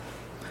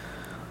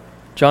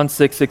John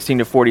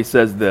 6:16-40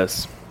 says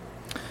this.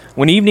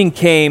 When evening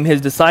came, his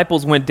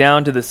disciples went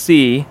down to the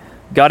sea,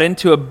 got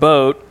into a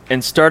boat,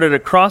 and started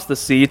across the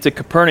sea to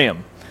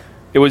Capernaum.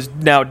 It was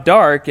now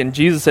dark, and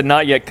Jesus had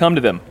not yet come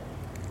to them.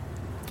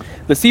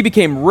 The sea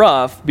became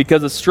rough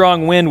because a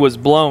strong wind was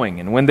blowing,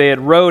 and when they had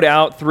rowed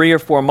out 3 or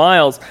 4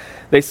 miles,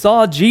 they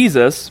saw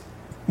Jesus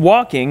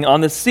walking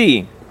on the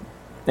sea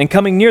and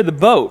coming near the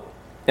boat,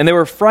 and they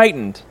were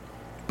frightened.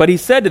 But he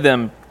said to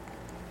them,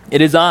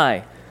 "It is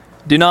I.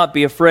 Do not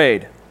be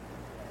afraid."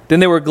 Then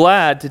they were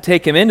glad to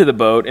take him into the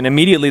boat, and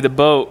immediately the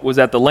boat was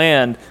at the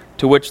land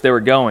to which they were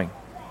going.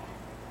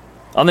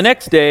 On the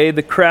next day,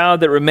 the crowd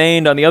that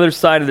remained on the other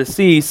side of the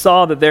sea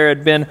saw that there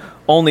had been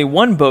only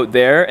one boat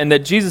there, and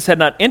that Jesus had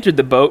not entered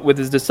the boat with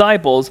his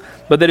disciples,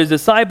 but that his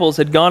disciples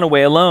had gone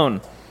away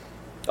alone.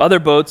 Other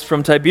boats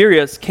from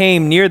Tiberias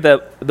came near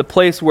the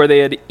place where they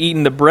had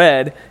eaten the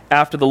bread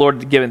after the Lord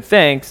had given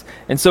thanks.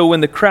 And so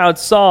when the crowd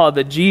saw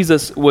that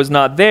Jesus was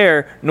not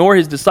there, nor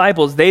his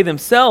disciples, they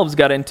themselves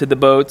got into the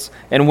boats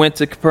and went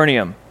to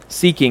Capernaum,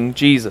 seeking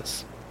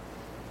Jesus.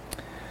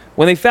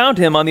 When they found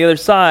him on the other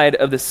side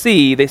of the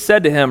sea, they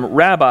said to him,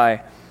 "Rabbi,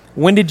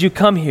 when did you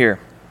come here?"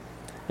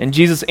 And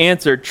Jesus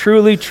answered,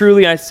 "Truly,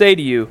 truly, I say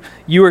to you,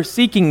 you are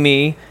seeking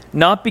me,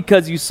 not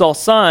because you saw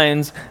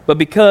signs, but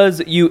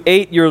because you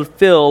ate your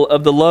fill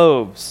of the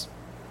loaves.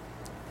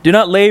 Do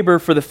not labor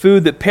for the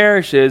food that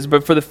perishes,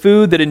 but for the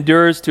food that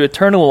endures to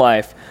eternal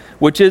life,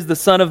 which the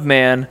Son of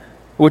Man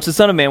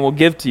will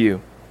give to you.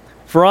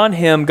 For on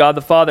him God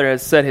the Father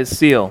has set his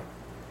seal."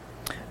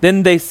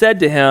 Then they said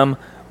to him,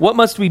 "What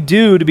must we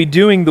do to be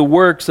doing the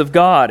works of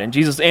God?" And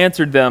Jesus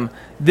answered them,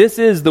 "This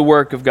is the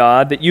work of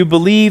God, that you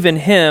believe in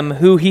him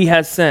who he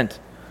has sent."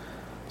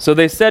 So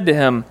they said to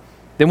him,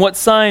 "Then what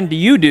sign do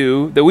you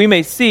do that we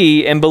may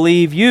see and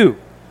believe you?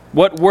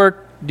 What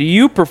work do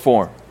you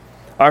perform?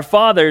 Our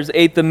fathers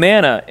ate the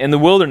manna in the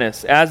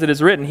wilderness, as it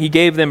is written, he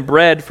gave them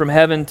bread from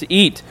heaven to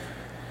eat."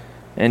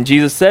 And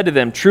Jesus said to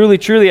them, "Truly,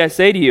 truly, I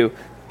say to you,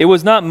 it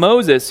was not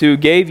Moses who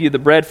gave you the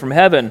bread from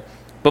heaven,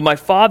 but my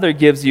Father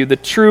gives you the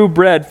true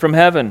bread from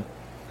heaven.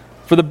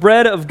 For the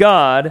bread of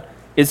God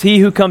is he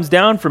who comes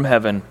down from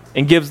heaven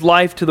and gives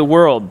life to the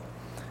world."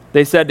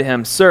 They said to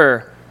him,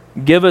 "Sir,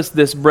 give us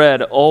this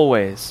bread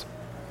always."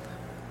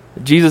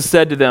 Jesus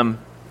said to them,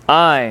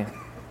 "I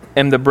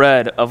am the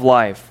bread of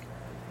life.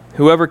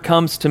 Whoever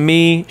comes to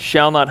me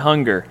shall not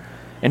hunger,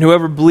 and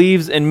whoever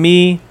believes in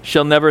me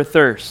shall never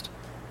thirst.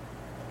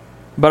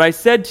 But I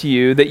said to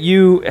you that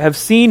you have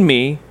seen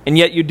me, and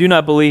yet you do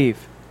not believe.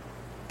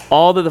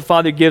 All that the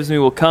Father gives me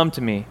will come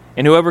to me,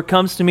 and whoever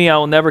comes to me I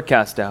will never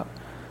cast out.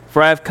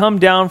 For I have come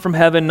down from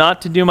heaven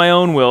not to do my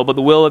own will, but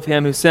the will of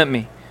him who sent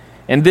me.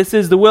 And this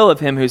is the will of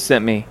him who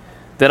sent me,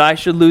 that I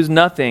should lose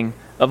nothing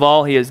of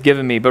all he has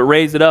given me, but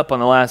raise it up on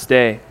the last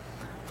day.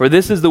 For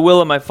this is the will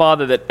of my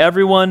Father, that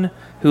everyone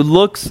who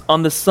looks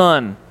on the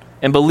Son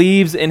and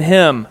believes in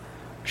him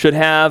should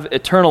have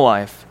eternal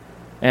life,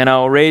 and I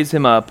will raise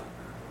him up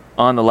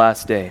on the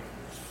last day."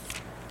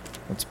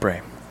 Let's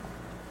pray.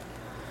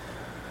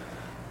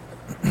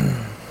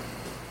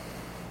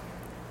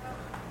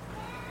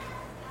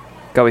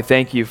 God, we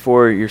thank you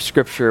for your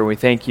scripture. We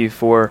thank you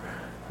for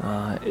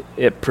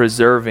it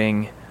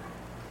preserving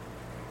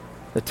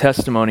the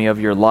testimony of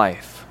your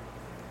life.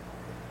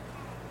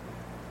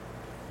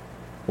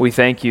 We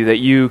thank you that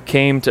you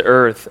came to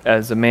earth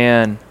as a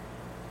man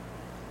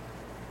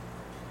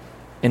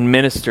and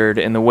ministered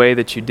in the way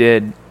that you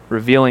did,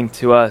 revealing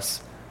to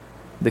us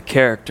the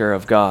character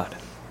of God.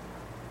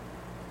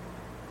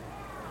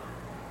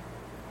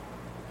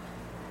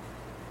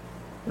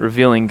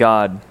 Revealing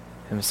God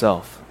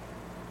himself.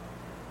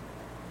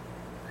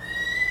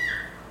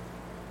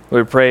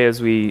 We pray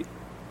as we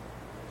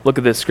look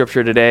at this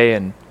scripture today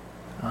and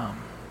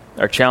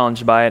are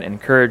challenged by it,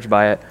 encouraged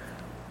by it,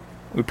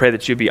 we pray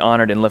that you'd be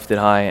honored and lifted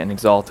high and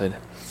exalted.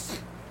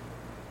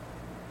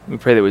 We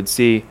pray that we'd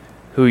see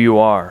who you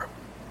are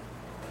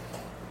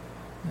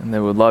and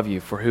that we'd love you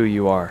for who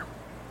you are.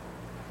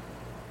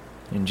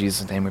 In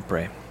Jesus' name we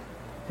pray.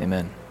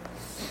 Amen.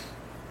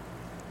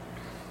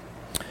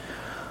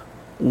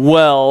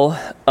 Well,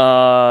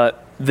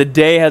 the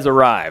day has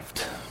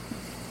arrived.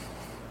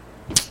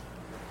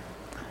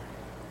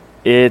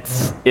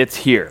 It's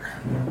here,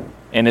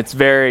 and it's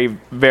very,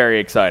 very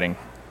exciting.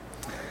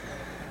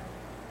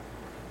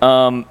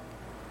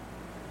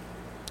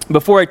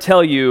 Before I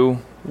tell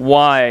you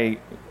why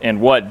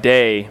and what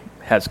day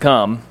has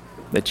come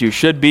that you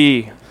should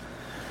be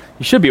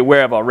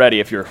aware of already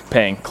if you're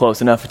paying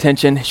close enough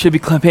attention. You should be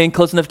paying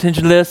close enough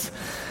attention to this.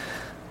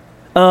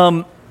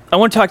 I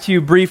want to talk to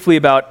you briefly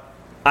about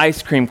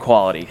ice cream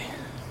quality.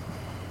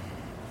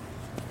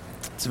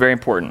 It's very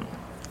important.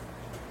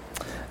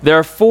 There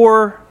are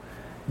 4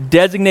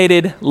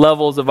 designated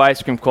levels of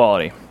ice cream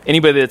quality.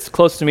 Anybody that's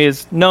close to me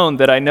has known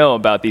that I know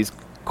about these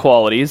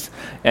qualities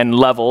and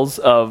levels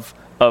of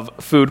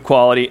food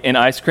quality in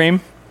ice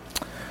cream.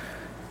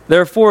 There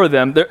are 4 of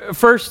them.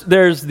 First,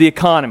 there's the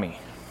economy.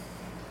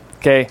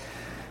 Okay,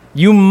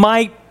 we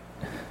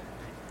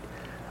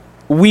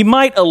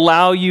might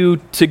allow you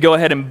to go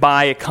ahead and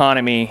buy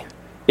economy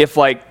if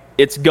like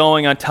it's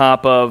going on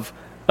top of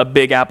a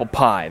big apple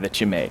pie that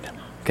you made.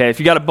 Okay, if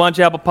you got a bunch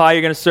of apple pie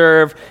you're going to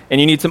serve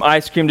and you need some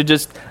ice cream to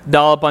just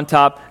dollop on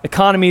top,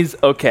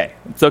 economy's okay.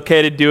 It's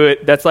okay to do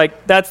it. That's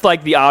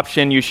like the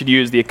option you should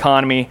use the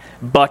economy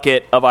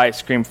bucket of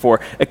ice cream for.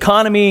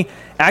 Economy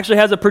actually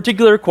has a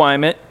particular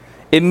requirement.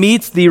 It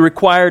meets the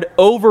required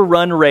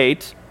overrun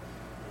rate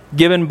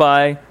given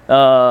by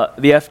the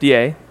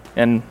FDA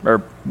or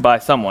by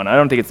someone. I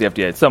don't think it's the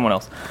FDA. It's someone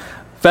else.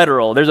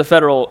 There's a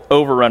federal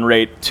overrun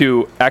rate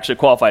to actually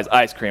qualify as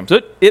ice cream.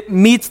 So it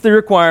meets the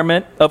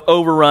requirement of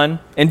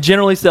overrun and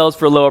generally sells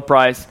for a lower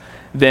price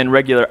than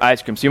regular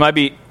ice cream. So you might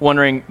be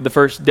wondering the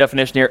first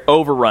definition here,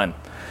 overrun.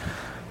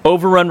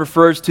 Overrun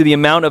refers to the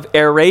amount of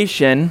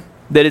aeration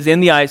that is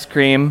in the ice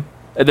cream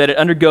that it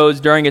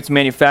undergoes during its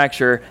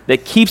manufacture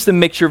that keeps the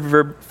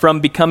mixture from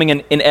becoming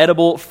an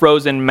inedible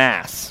frozen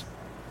mass.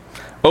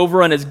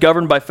 Overrun is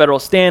governed by federal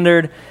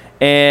standard,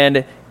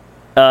 and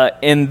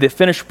in the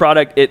finished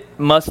product, it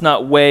must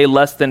not weigh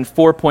less than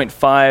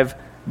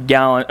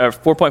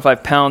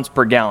 4.5 pounds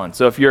per gallon.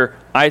 So if your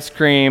ice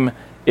cream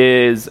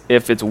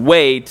if its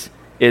weight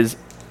is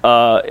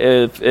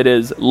if it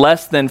is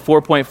less than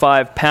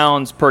 4.5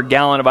 pounds per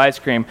gallon of ice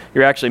cream,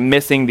 you're actually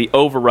missing the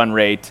overrun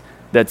rate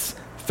that's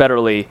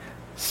federally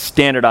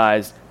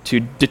standardized to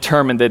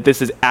determine that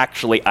this is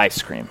actually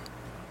ice cream.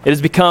 It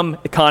has become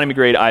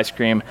economy-grade ice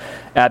cream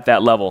at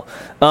that level.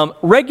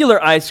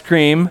 Regular ice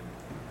cream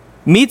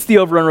meets the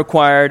overrun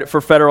required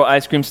for federal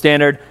ice cream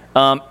standard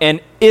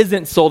and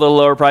isn't sold at a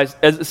lower price,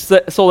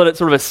 sold at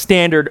sort of a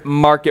standard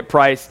market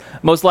price.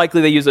 Most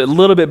likely they use a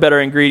little bit better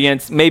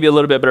ingredients, maybe a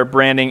little bit better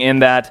branding in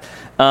that.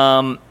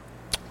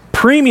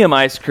 Premium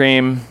ice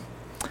cream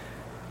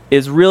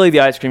is really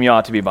the ice cream you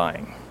ought to be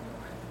buying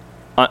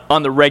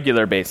on the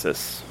regular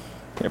basis.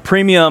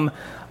 Premium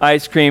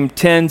ice cream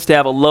tends to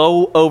have a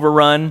low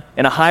overrun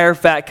and a higher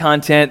fat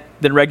content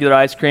than regular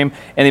ice cream,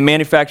 and the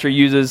manufacturer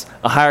uses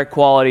a higher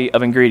quality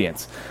of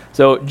ingredients.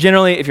 So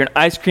generally, if you're an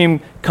ice cream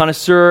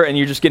connoisseur and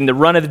you're just getting the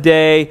run of the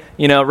day,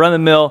 run of the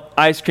mill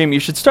ice cream, you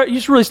should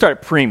really start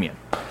at premium.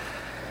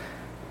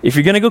 If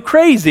you're going to go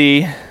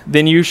crazy,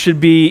 then you should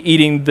be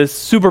eating the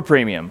super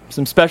premium.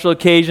 Some special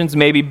occasions,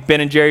 maybe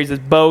Ben & Jerry's is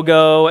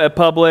BOGO at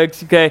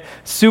Publix. Okay,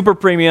 super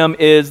premium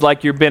is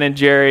like your Ben &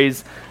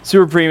 Jerry's.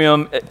 Super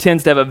premium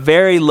tends to have a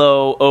very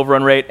low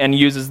overrun rate and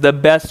uses the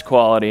best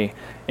quality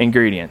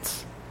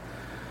ingredients.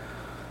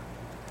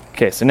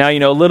 Okay, so now you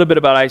know a little bit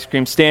about ice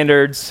cream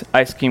standards,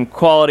 ice cream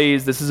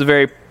qualities. This is a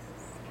very,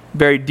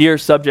 very dear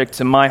subject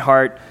to my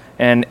heart,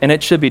 and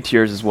it should be to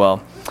yours as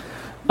well.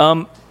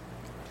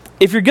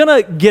 If you're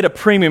going to get a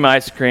premium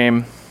ice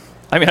cream,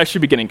 I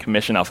should be getting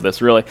commission off of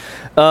this, really.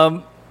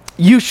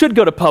 You should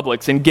go to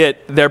Publix and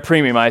get their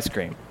premium ice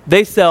cream.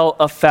 They sell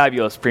a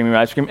fabulous premium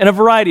ice cream in a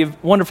variety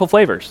of wonderful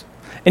flavors.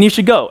 And you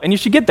should go, and you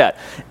should get that.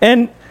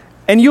 And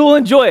you will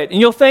enjoy it,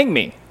 and you'll thank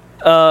me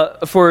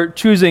for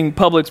choosing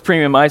Publix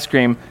premium ice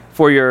cream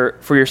for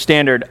your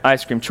standard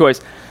ice cream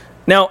choice.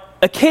 Now,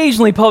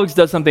 occasionally Publix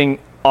does something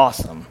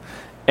awesome,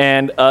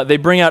 and they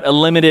bring out a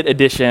limited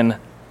edition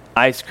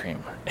ice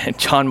cream. And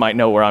John might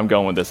know where I'm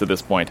going with this at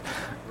this point.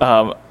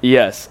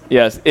 Yes,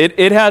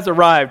 it has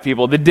arrived,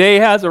 people. The day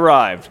has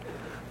arrived.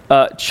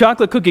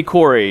 Chocolate Cookie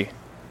Corey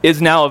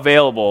is now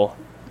available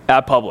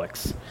at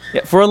Publix.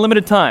 Yeah, for a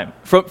limited time.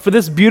 For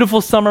this beautiful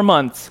summer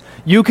months,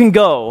 you can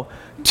go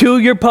to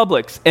your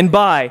Publix and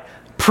buy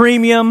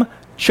premium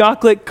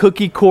Chocolate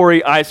Cookie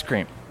Corey ice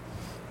cream.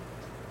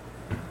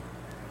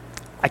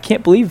 I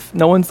can't believe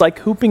no one's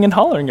hooping and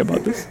hollering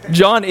about this.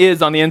 John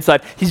is on the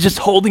inside. He's just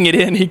holding it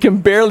in. He can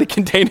barely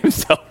contain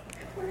himself.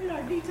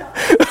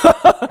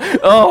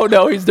 Oh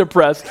no, he's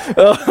depressed.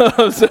 Oh,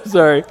 I'm so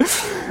sorry.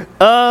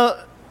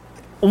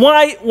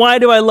 Why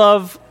do I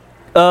love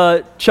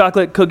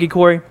Chocolate Cookie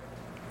Corey?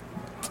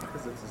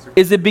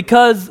 Is it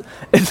because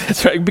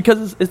that's right?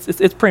 Because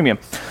it's premium.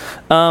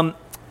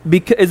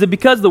 Is it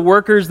because the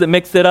workers that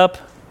mixed it up?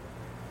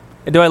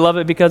 Do I love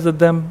it because of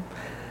them?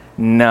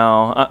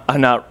 No, I'm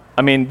not.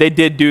 They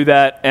did do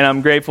that, and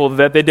I'm grateful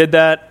that they did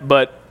that,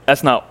 but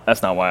that's not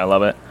why I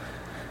love it.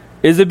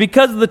 Is it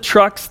because of the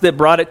trucks that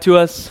brought it to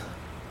us?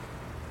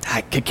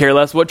 I could care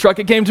less what truck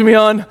it came to me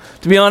on.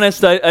 To be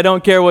honest, I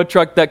don't care what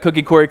truck that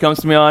Cookie Corey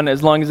comes to me on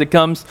as long as it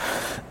comes.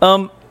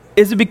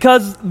 Is it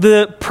because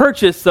the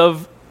purchase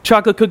of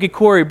Chocolate Cookie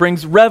Corey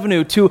brings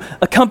revenue to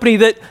a company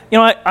that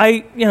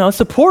I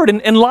support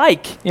and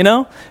like,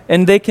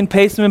 and they can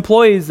pay some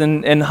employees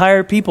and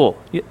hire people?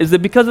 Is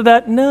it because of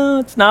that? No,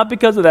 it's not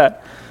because of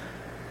that.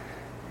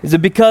 Is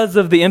it because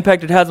of the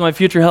impact it has on my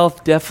future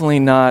health? Definitely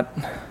not.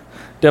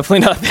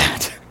 Definitely not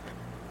that.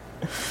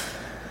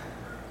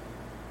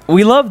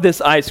 We love this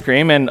ice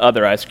cream and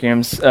other ice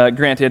creams,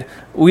 granted.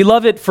 We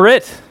love it for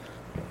it.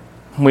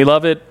 We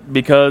love it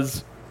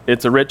because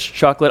it's a rich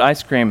chocolate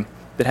ice cream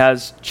that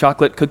has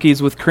chocolate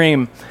cookies with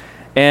cream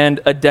and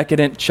a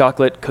decadent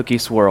chocolate cookie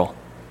swirl.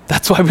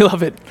 That's why we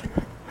love it.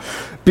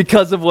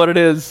 Because of what it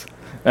is.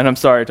 And I'm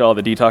sorry to all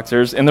the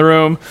detoxers in the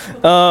room.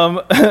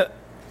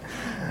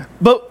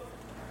 But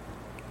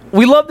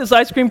we love this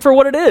ice cream for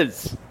what it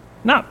is.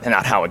 Not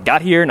how it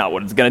got here, not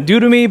what it's going to do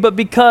to me, but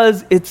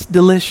because it's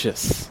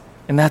delicious.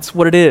 And that's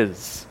what it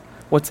is,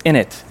 what's in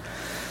it.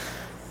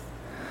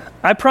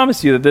 I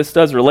promise you that this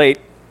does relate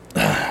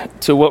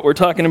to what we're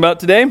talking about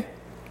today.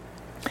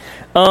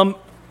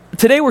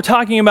 Today we're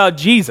talking about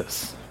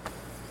Jesus.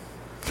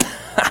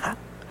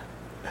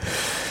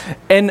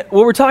 And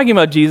what we're talking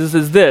about Jesus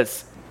is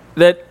this,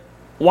 that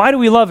why do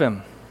we love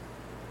him?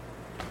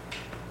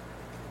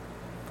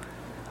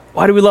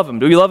 Why do we love him?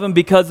 Do we love him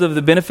because of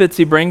the benefits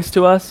he brings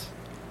to us?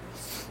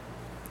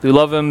 Do we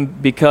love him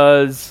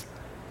because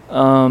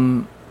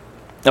of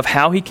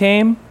how he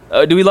came?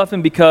 Do we love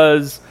him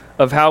because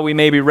of how we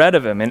maybe read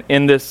of him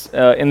in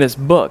this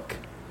book?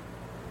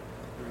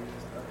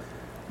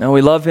 No,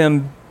 we love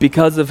him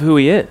because of who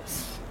he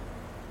is.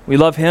 We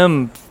love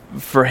him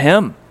for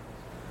him.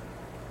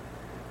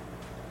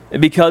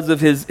 Because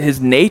of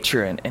his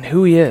nature and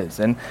who he is.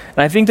 And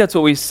I think that's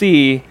what we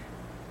see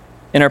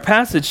in our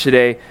passage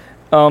today.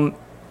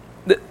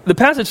 The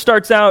passage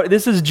starts out,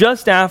 this is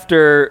just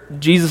after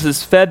Jesus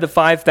has fed the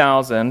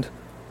 5,000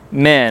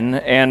 men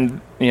and,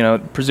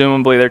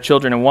 presumably their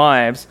children and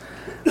wives.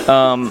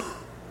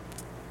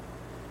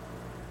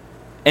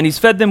 And he's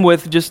fed them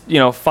with just,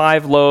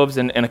 5 loaves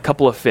and a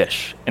couple of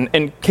fish.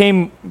 And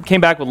came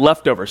back with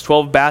leftovers,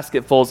 12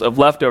 basketfuls of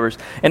leftovers.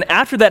 And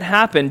after that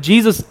happened,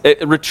 Jesus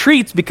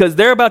retreats because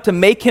they're about to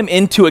make him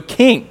into a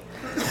king.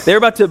 They're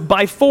about to,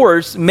 by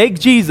force, make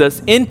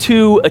Jesus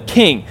into a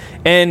king.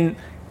 And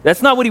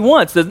that's not what he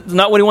wants. That's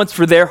not what he wants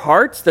for their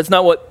hearts. That's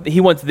not what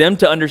he wants them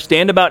to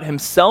understand about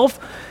himself.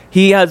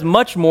 He has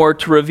much more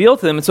to reveal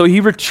to them. And so he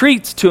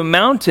retreats to a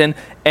mountain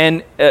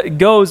and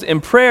goes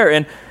in prayer.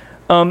 And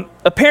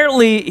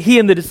apparently he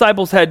and the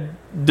disciples had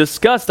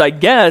discussed, I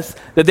guess,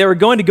 that they were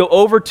going to go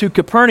over to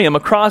Capernaum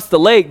across the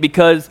lake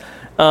because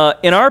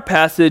in our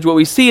passage, what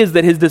we see is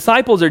that his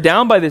disciples are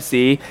down by the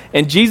sea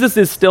and Jesus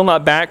is still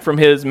not back from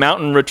his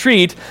mountain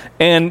retreat.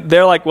 And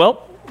they're like,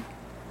 well,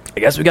 I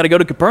guess we got to go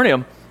to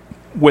Capernaum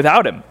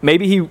without him.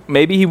 Maybe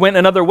he went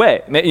another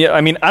way. I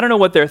mean, I don't know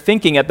what they're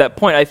thinking at that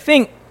point. I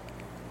think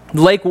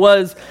the lake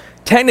was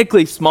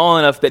technically small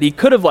enough that he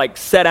could have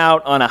set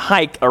out on a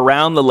hike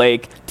around the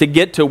lake to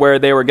get to where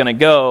they were going to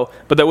go,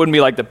 but that wouldn't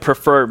be the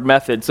preferred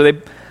method. So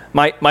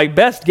my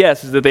best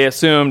guess is that they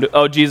assumed,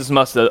 oh, Jesus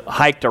must have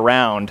hiked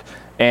around,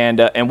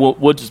 and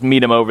we'll just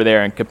meet him over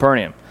there in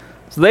Capernaum.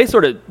 So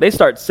they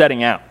start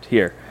setting out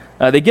here.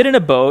 They get in a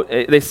boat,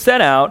 they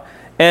set out,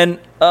 and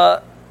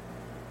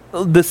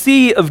the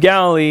Sea of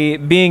Galilee,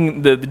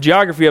 being the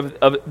geography of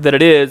that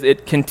it is,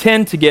 it can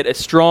tend to get a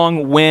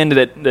strong wind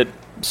that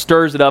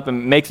stirs it up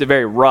and makes it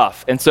very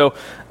rough. And so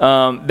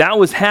that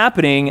was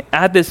happening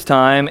at this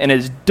time, and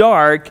it's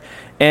dark,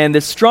 and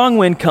this strong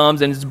wind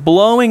comes and it's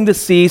blowing the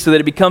sea so that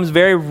it becomes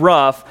very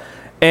rough.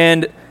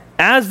 And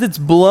as it's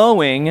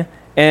blowing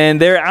and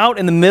they're out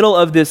in the middle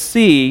of this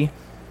sea,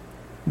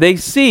 they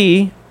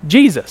see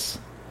Jesus.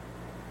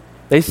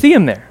 They see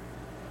him there.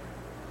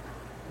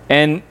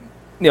 And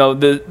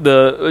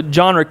the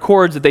John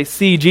records that they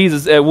see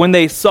Jesus. When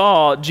they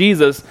saw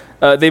Jesus,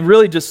 they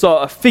really just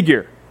saw a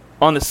figure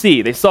on the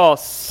sea. They saw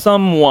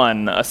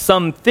someone,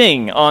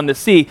 something on the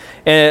sea.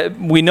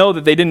 And we know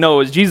that they didn't know it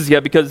was Jesus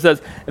yet because it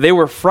says they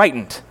were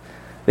frightened.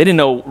 They didn't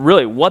know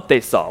really what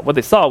they saw. What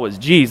they saw was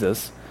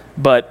Jesus,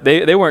 but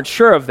they weren't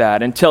sure of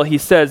that until he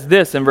says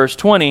this in verse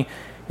 20.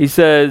 He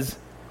says,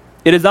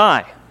 "It is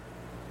I.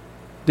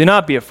 Do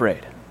not be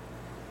afraid."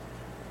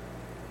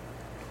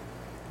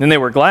 Then they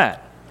were glad.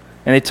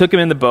 And they took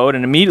him in the boat,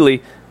 and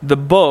immediately the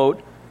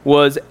boat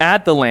was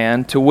at the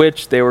land to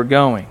which they were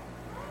going.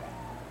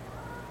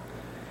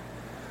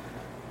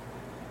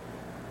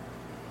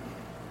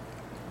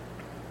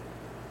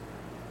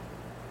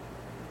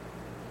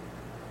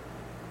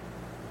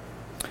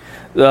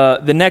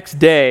 The next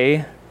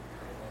day,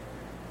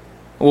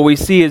 what we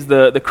see is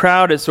the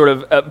crowd has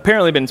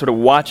apparently been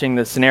watching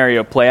the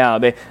scenario play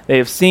out. They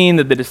have seen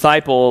that the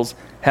disciples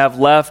have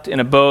left in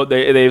a boat.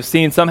 They've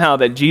seen somehow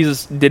that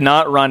Jesus did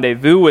not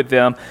rendezvous with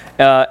them.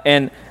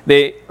 And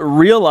they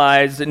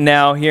realize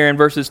now here in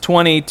verses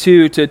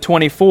 22 to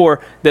 24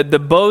 that the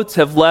boats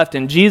have left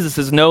and Jesus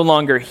is no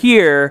longer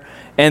here,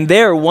 and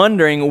they're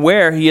wondering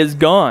where he has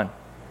gone.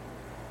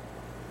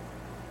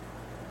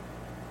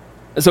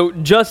 So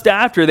just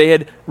after they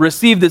had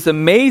received this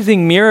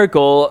amazing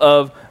miracle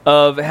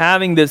of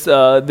having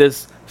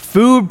this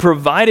food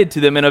provided to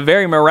them in a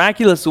very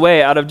miraculous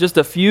way out of just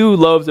a few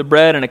loaves of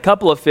bread and a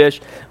couple of fish,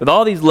 with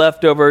all these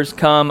leftovers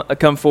come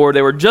forward.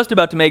 They were just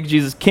about to make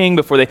Jesus king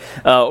before he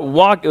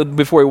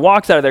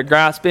walks out of their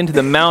grasp into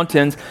the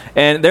mountains,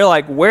 and they're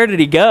like, where did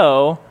he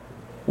go?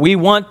 We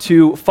want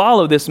to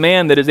follow this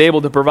man that is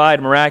able to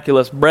provide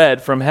miraculous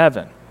bread from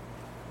heaven.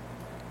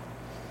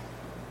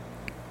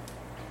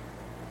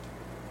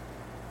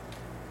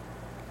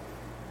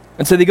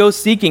 And so they go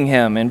seeking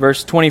him. In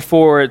verse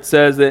 24, it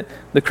says that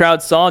the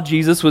crowd saw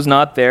Jesus was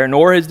not there,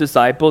 nor his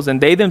disciples,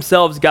 and they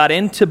themselves got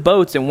into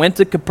boats and went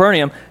to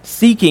Capernaum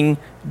seeking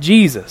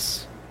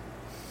Jesus.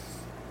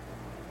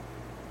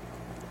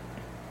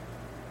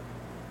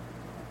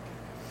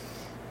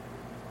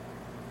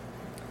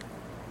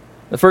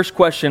 The first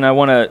question I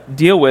want to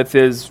deal with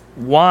is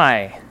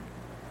why?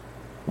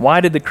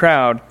 Why did the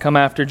crowd come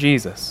after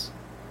Jesus?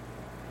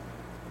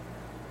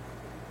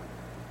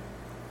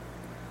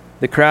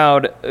 The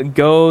crowd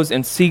goes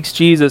and seeks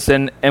Jesus,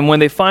 and when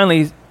they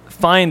finally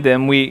find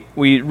them, we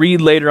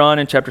read later on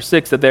in chapter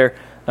 6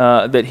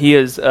 that he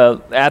is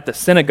at the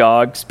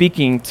synagogue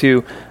speaking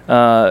to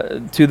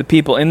the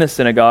people in the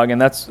synagogue, and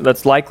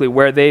that's likely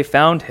where they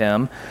found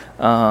him.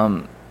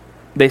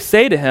 They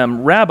say to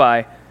him,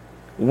 "Rabbi,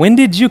 when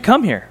did you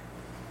come here?"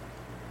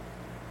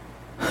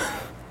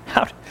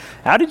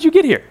 How did you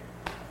get here?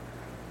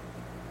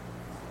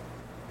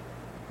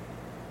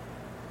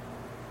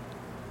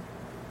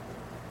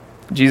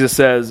 Jesus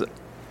says,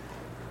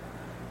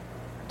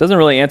 doesn't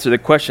really answer the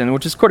question,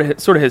 which is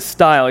sort of his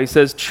style. He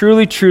says,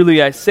 "Truly,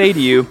 truly, I say to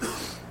you,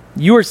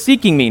 you are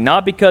seeking me,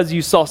 not because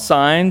you saw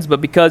signs,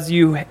 but because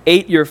you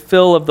ate your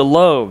fill of the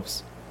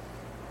loaves.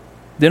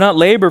 Do not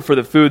labor for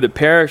the food that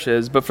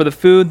perishes, but for the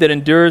food that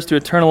endures to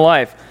eternal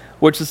life,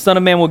 which the Son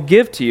of Man will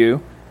give to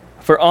you,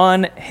 for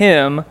on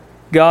him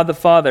God the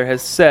Father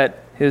has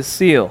set his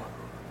seal."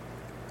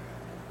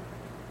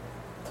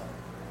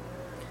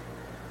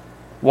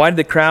 Why did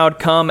the crowd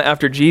come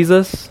after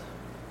Jesus?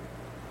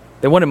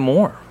 They wanted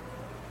more.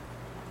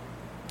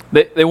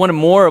 They wanted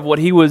more of what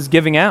he was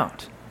giving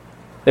out.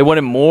 They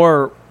wanted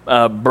more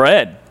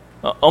bread,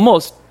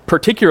 almost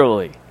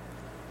particularly.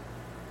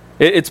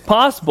 It's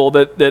possible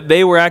that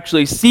they were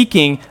actually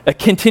seeking a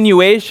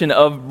continuation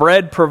of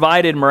bread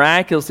provided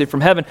miraculously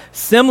from heaven,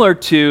 similar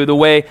to the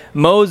way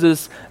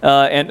Moses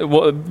and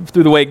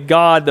through the way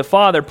God the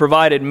Father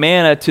provided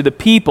manna to the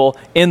people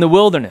in the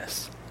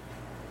wilderness.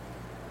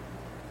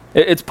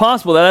 It's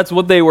possible that that's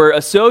what they were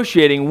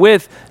associating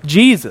with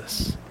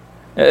Jesus,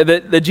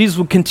 that Jesus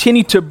would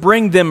continue to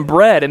bring them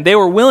bread, and they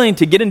were willing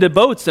to get into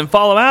boats and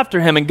follow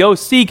after him and go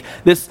seek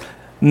this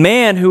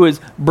man who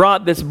has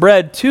brought this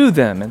bread to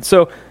them. And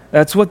so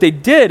that's what they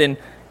did,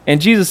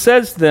 and Jesus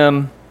says to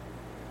them,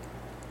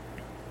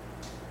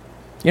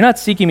 "You're not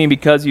seeking me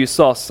because you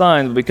saw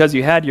signs, but because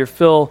you had your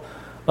fill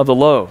of the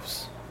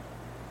loaves.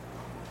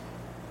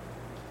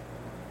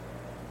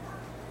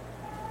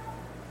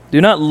 Do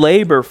not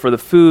labor for the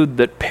food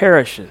that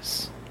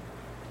perishes,"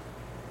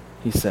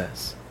 he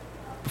says,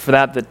 "but for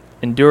that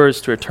endures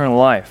to eternal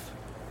life."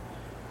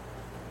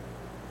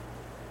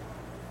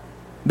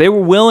 They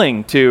were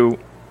willing to,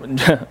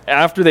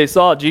 after they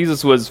saw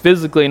Jesus was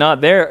physically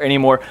not there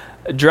anymore,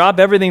 drop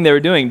everything they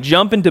were doing,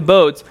 jump into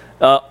boats,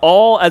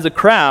 all as a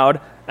crowd.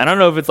 I don't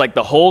know if it's like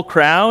the whole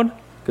crowd,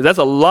 because that's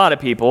a lot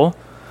of people.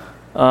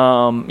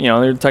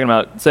 They're talking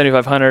about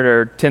 7,500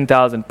 or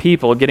 10,000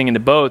 people getting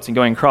into boats and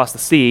going across the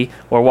sea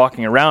or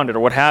walking around it or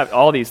what have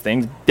all these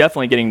things.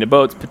 Definitely getting into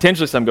boats,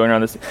 potentially some going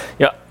around the sea.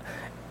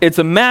 It's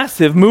a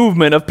massive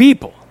movement of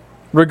people,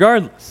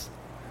 regardless.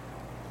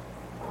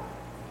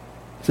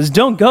 It says,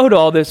 don't go to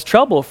all this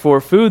trouble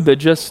for food that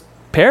just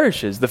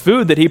perishes. The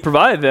food that he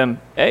provided them,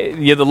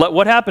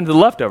 what happened to the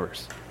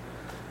leftovers?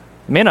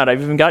 It may not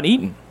have even gotten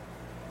eaten.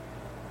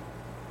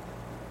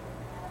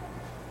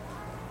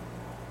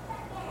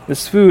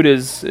 This food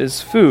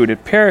is food.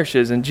 It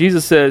perishes. And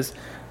Jesus says,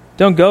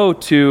 don't go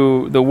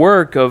to the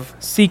work of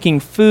seeking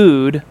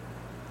food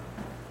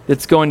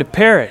that's going to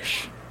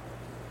perish.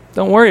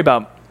 Don't worry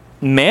about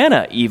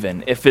manna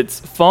even. If it's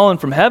fallen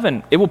from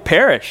heaven, it will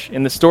perish.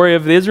 In the story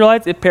of the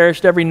Israelites, it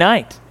perished every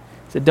night.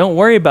 He said, don't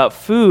worry about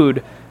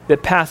food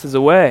that passes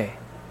away.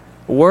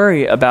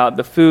 Worry about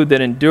the food that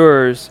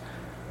endures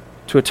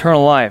to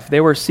eternal life.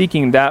 They were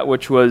seeking that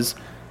which was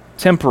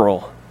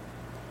temporal,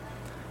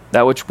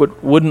 that which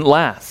wouldn't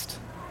last.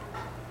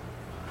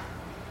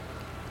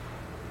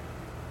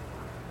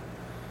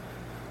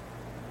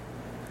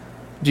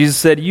 Jesus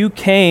said, you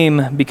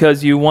came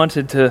because you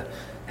wanted to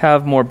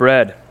have more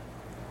bread.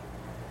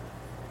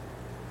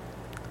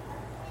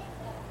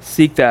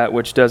 Seek that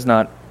which does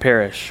not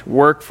perish.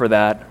 Work for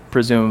that,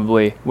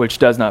 presumably, which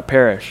does not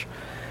perish.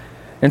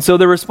 And so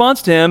the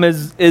response to him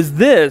is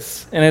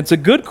this, and it's a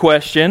good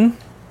question.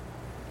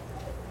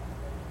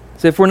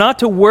 So if we're not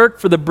to work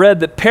for the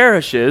bread that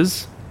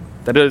perishes,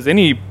 that is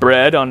any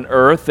bread on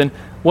earth, then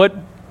what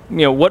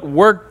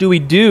work do we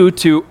do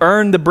to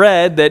earn the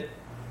bread that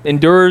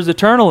endures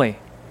eternally?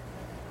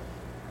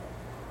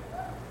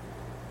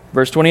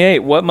 Verse 28,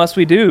 what must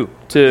we do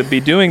to be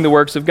doing the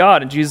works of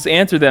God? And Jesus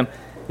answered them,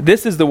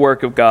 this is the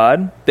work of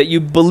God, that you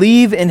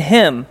believe in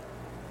him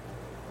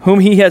whom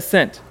he has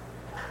sent.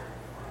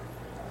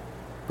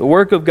 The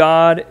work of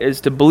God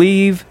is to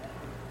believe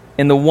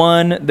in the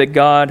one that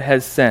God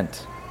has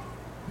sent.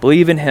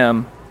 Believe in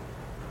him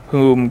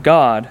whom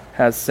God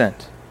has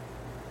sent.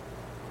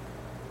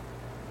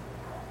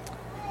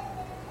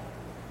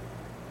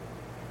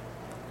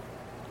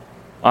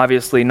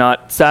 Obviously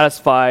not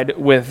satisfied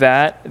with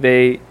that,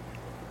 they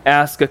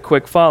ask a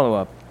quick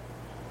follow-up.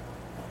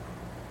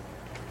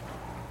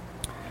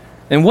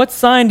 And what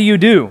sign do you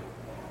do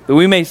that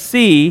we may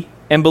see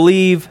and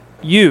believe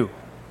you?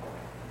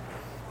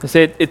 They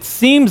say, it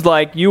seems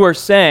like you are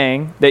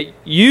saying that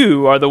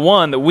you are the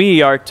one that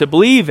we are to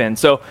believe in.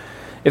 So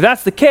if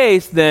that's the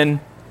case, then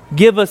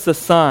give us a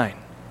sign.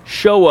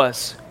 show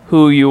us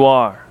who you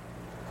are.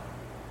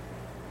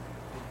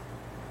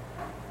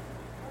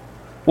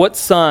 What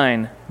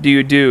sign do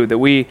you do that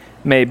we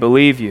may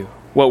believe you?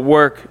 What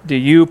work do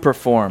you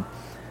perform?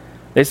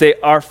 They say,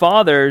 our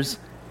fathers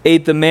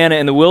ate the manna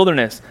in the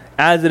wilderness.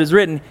 As it is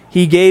written,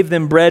 he gave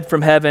them bread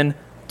from heaven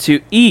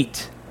to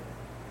eat.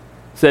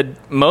 Said,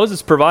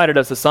 Moses provided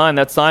us a sign.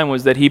 That sign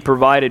was that he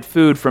provided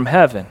food from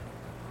heaven.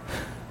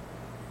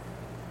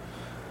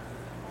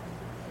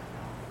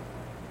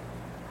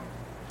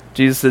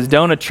 Jesus says,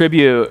 don't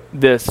attribute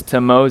this to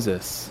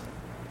Moses.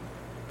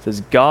 He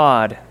says,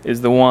 God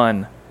is the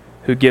one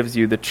who gives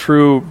you the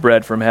true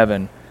bread from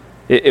heaven.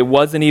 It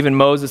wasn't even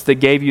Moses that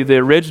gave you the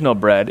original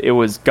bread. It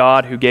was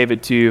God who gave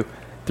it to you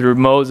through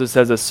Moses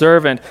as a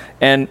servant.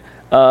 And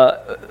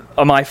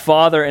my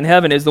Father in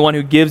heaven is the one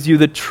who gives you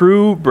the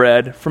true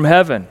bread from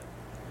heaven.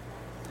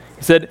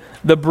 He said,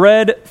 the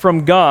bread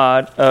from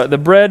God, the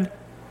bread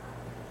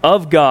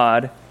of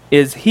God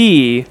is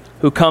he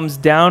who comes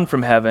down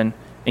from heaven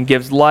and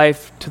gives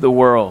life to the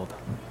world.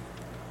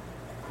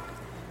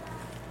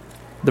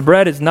 The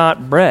bread is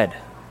not bread,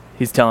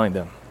 he's telling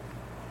them.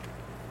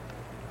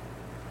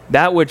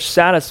 That which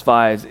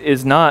satisfies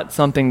is not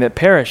something that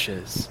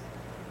perishes.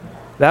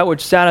 That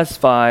which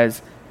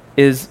satisfies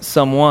is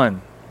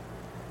someone.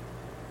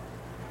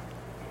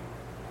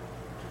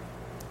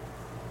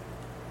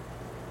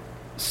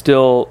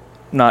 Still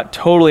not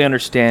totally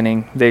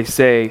understanding, they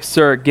say,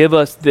 Sir, give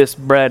us this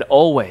bread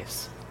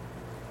always.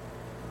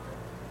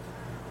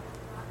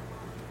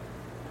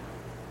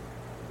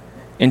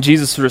 In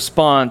Jesus'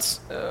 response,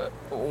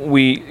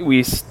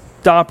 we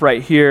stop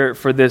right here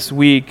for this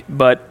week,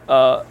 but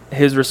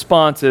his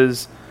response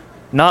is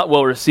not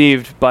well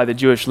received by the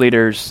Jewish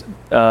leaders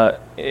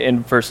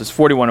in verses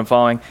 41 and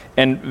following,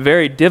 and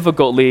very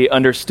difficultly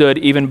understood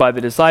even by the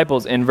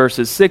disciples in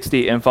verses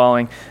 60 and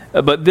following.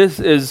 But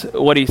this is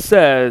what he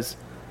says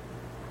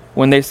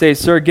when they say,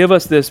 Sir, give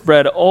us this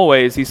bread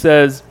always. He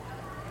says,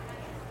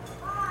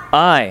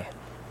 I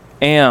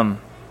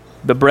am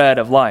the bread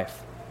of life.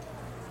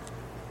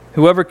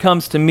 Whoever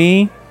comes to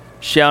me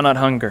shall not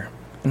hunger,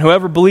 and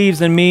whoever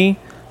believes in me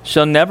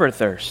shall never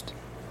thirst.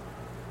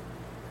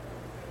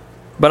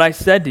 But I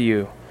said to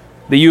you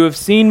that you have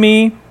seen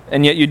me,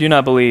 and yet you do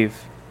not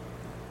believe.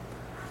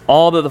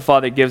 All that the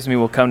Father gives me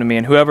will come to me,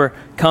 and whoever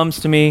comes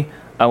to me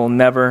I will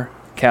never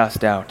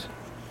cast out.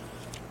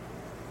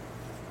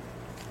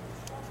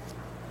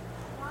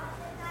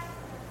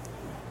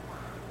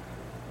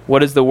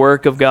 What is the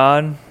work of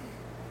God?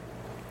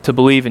 To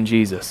believe in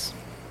Jesus.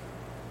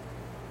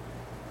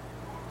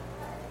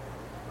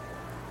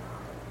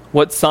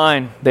 What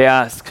sign, they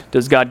ask,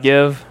 does God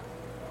give?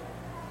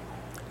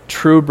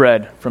 True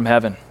bread from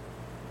heaven,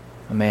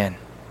 a man.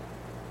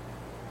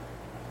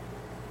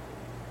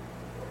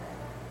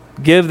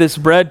 Give this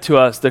bread to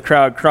us, the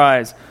crowd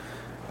cries.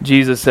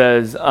 Jesus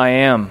says, I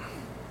am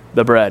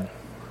the bread.